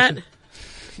tired of me yet?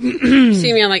 You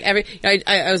see me on like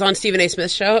I was on Stephen A.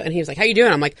 Smith's show, and he was like, "How you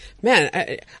doing?" I'm like, "Man,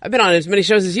 I've been on as many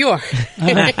shows as you are."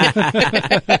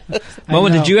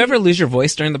 Moma, did you ever lose your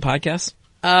voice during the podcast?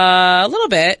 A little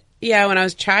bit. Yeah, when I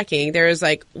was tracking, there was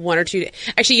like 1 or 2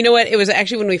 Actually, you know what? It was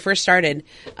actually when we first started.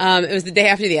 It was the day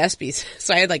after the ESPYs,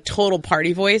 so I had like total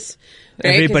party voice.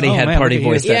 Right? Everybody had party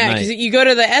voice that night. Yeah, because you go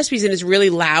to the ESPYs and it's really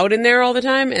loud in there all the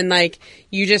time, and like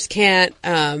you just can't.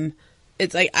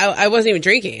 It's like I wasn't even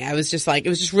drinking. I was just like, it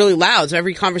was just really loud. So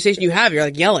every conversation you have, you're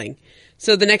like yelling.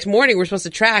 So the next morning we're supposed to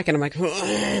track, and I'm like,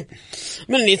 I'm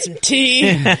gonna need some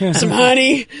tea, some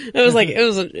honey. We had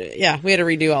to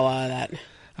redo a lot of that.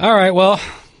 All right, well,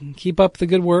 keep up the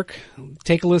good work.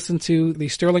 Take a listen to the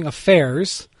Sterling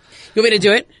Affairs. You want me to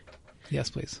do it? Yes,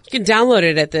 please. You can download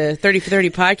it at the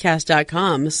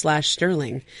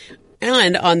 30for30podcast.com/Sterling,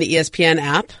 and on the ESPN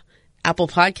app, Apple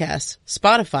Podcasts,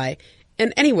 Spotify,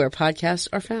 and anywhere podcasts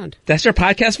are found. That's your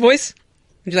podcast voice?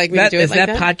 Would you like me to do it like that?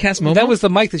 Is that podcast Momo? That was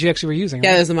the mic that you actually were using, right?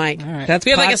 Yeah, that was the mic. All right.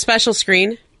 We have like a special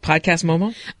screen. Podcast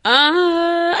Momo?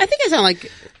 I think I sound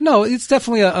like... No, it's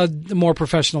definitely a more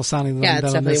professional sounding than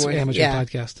on this amateur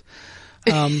podcast.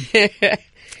 All right,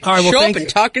 well, Show up and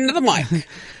talk into the mic.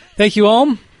 Thank you,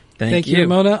 Om. Thank you,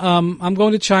 Ramona. I'm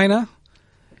going to China.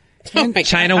 Oh my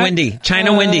China God. Windy.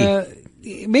 China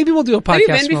Windy. Maybe we'll do a podcast. Have you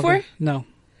been from over- before? No.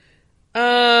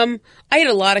 I ate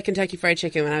a lot of Kentucky Fried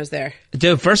Chicken when I was there.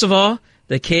 Dude, first of all,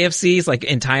 the KFCs, like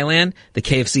in Thailand, the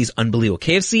KFC is unbelievable.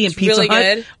 KFC and Pizza really Hut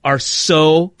good. are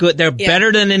so good. They're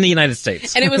better than in the United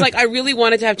States. And it was like, I really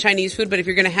wanted to have Chinese food, but if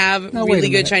you're going to have No, wait really a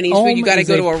good minute. Chinese food, you got to Om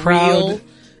go is to a a proud- real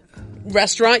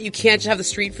restaurant. You can't just have the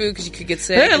street food because you could get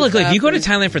sick. Yeah, and look, if stuff you go to and-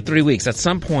 Thailand for 3 weeks, at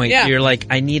some point, Yeah. you're like,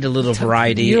 I need a little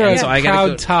variety. You're and a so I proud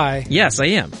gotta go. Thai. Yes, I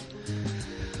am.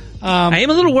 I am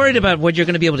a little worried about what you're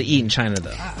going to be able to eat in China,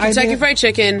 though. Kentucky Fried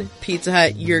Chicken, Pizza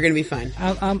Hut, you're going to be fine.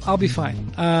 I'll be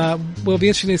fine. Will be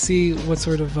interesting to see what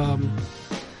sort of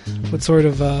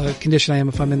condition I am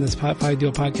if I'm in this. If I do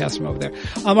a podcast from over there.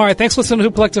 All right. Thanks for listening to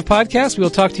Hoop Collective Podcast. We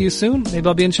will talk to you soon. Maybe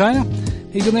I'll be in China.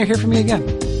 Maybe you'll never hear from me again.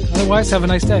 Otherwise, have a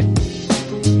nice day.